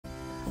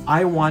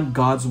I want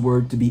God's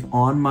word to be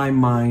on my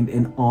mind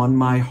and on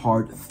my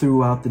heart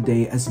throughout the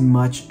day as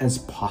much as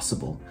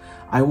possible.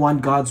 I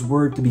want God's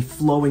word to be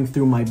flowing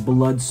through my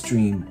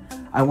bloodstream.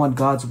 I want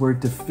God's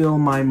word to fill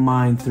my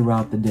mind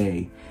throughout the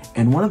day.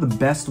 And one of the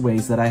best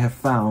ways that I have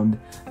found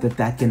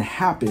that can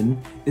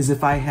happen is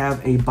if I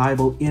have a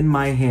Bible in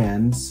my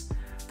hands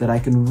that I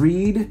can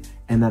read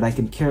and that I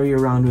can carry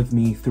around with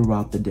me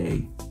throughout the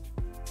day.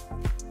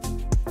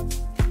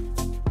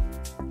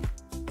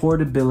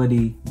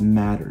 Portability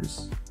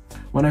matters.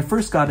 When I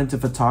first got into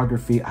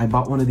photography, I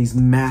bought one of these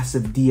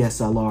massive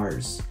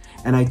DSLRs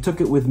and I took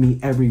it with me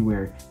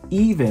everywhere,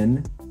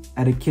 even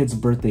at a kid's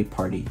birthday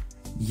party.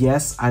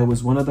 Yes, I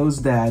was one of those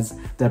dads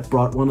that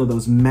brought one of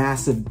those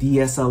massive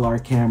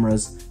DSLR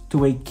cameras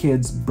to a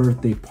kid's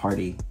birthday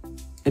party.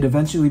 It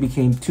eventually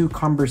became too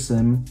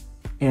cumbersome,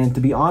 and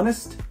to be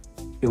honest,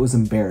 it was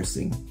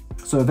embarrassing.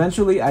 So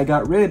eventually I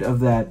got rid of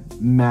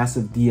that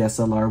massive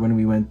DSLR when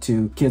we went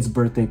to kids'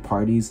 birthday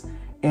parties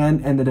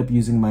and ended up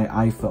using my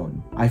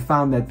iPhone. I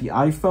found that the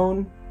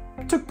iPhone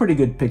took pretty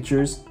good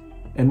pictures,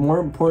 and more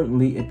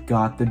importantly, it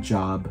got the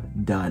job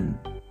done.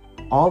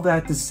 All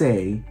that to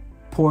say,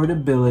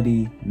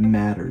 portability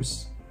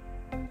matters.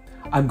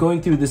 I'm going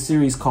through this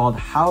series called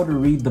How to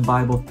Read the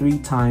Bible 3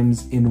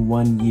 Times in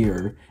 1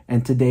 Year,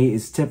 and today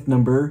is tip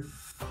number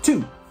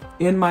 2.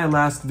 In my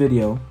last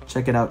video,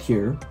 check it out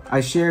here, I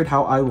shared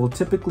how I will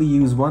typically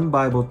use one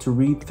Bible to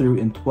read through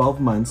in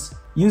 12 months,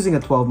 using a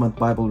 12-month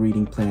Bible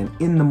reading plan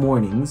in the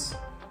mornings,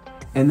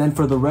 and then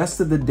for the rest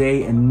of the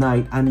day and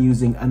night, I'm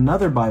using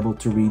another Bible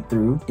to read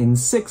through in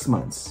 6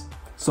 months.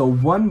 So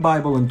one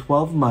Bible in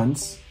 12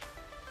 months,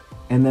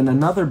 and then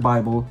another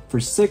Bible for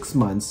 6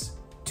 months,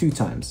 2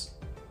 times.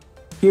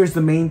 Here's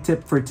the main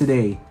tip for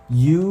today.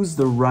 Use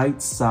the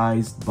right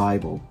sized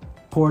Bible.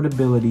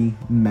 Portability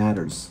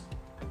matters.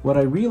 What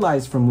I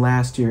realized from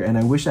last year, and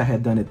I wish I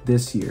had done it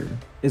this year,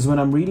 is when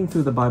I'm reading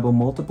through the Bible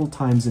multiple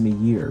times in a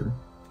year,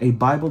 a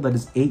Bible that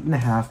is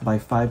 8.5 by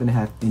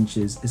 5.5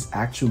 inches is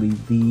actually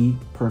the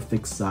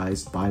perfect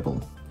sized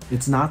Bible.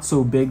 It's not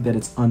so big that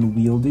it's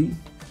unwieldy,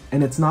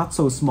 and it's not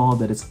so small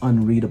that it's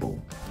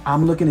unreadable.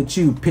 I'm looking at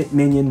you, pit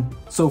minion.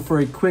 So for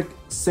a quick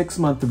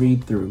 6-month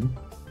read through,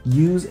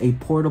 use a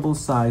portable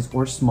size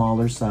or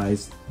smaller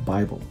size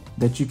Bible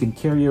that you can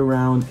carry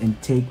around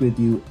and take with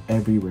you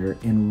everywhere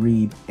and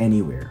read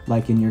anywhere.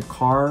 Like in your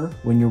car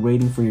when you're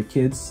waiting for your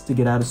kids to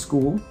get out of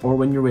school, or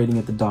when you're waiting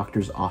at the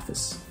doctor's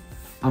office.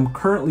 I'm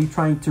currently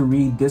trying to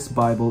read this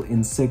Bible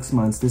in 6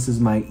 months. This is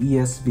my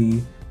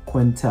ESV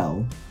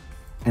Quintel,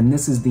 and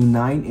this is the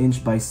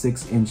 9-inch by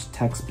 6-inch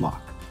text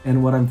block.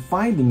 And what I'm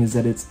finding is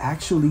that it's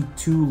actually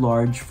too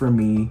large for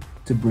me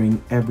to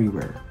bring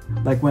everywhere.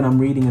 Like when I'm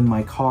reading in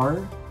my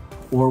car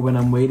or when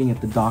I'm waiting at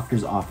the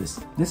doctor's office.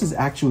 This is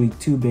actually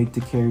too big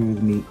to carry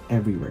with me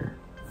everywhere.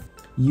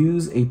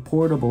 Use a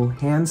portable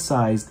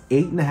hand-sized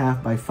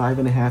 8.5 by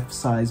 5.5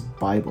 size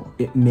Bible.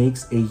 It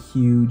makes a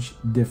huge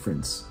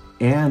difference,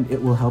 and it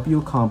will help you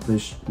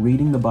accomplish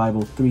reading the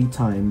Bible 3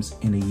 times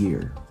in a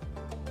year.